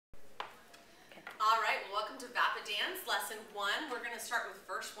lesson 1. We're going to start with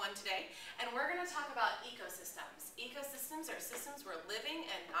verse 1 today, and we're going to talk about ecosystems. Ecosystems are systems where living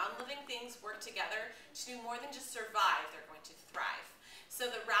and non-living things work together to do more than just survive. They're going to thrive. So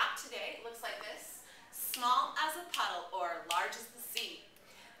the rap today looks like this. Small as a puddle or large as the sea.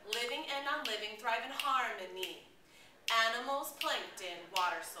 Living and non-living thrive in harmony. Animals, plankton,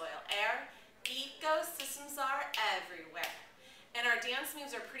 water, soil, air. Ecosystems are everywhere. And our dance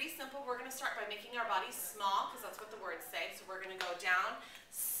moves are pretty simple. We're going to start by making our bodies small, because that's what the words say. So we're going to go down,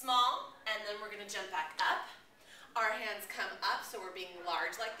 small, and then we're going to jump back up. Our hands come up, so we're being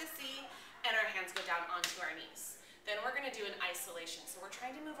large like the sea, and our hands go down onto our knees. Then we're going to do an isolation. So we're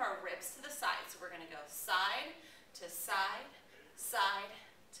trying to move our ribs to the side. So we're going to go side to side, side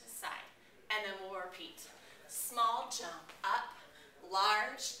to side. And then we'll repeat. Small jump up,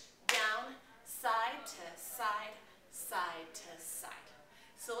 large, down, side to side, side to side.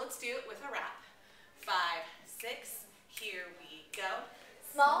 So let's do it with a rap. 5, 6, here we go.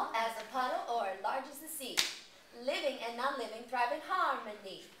 Small as a puddle or large as the sea. Living and non-living thrive in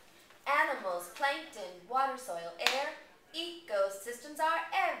harmony. Animals, plankton, water, soil, air. Ecosystems are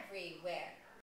everywhere.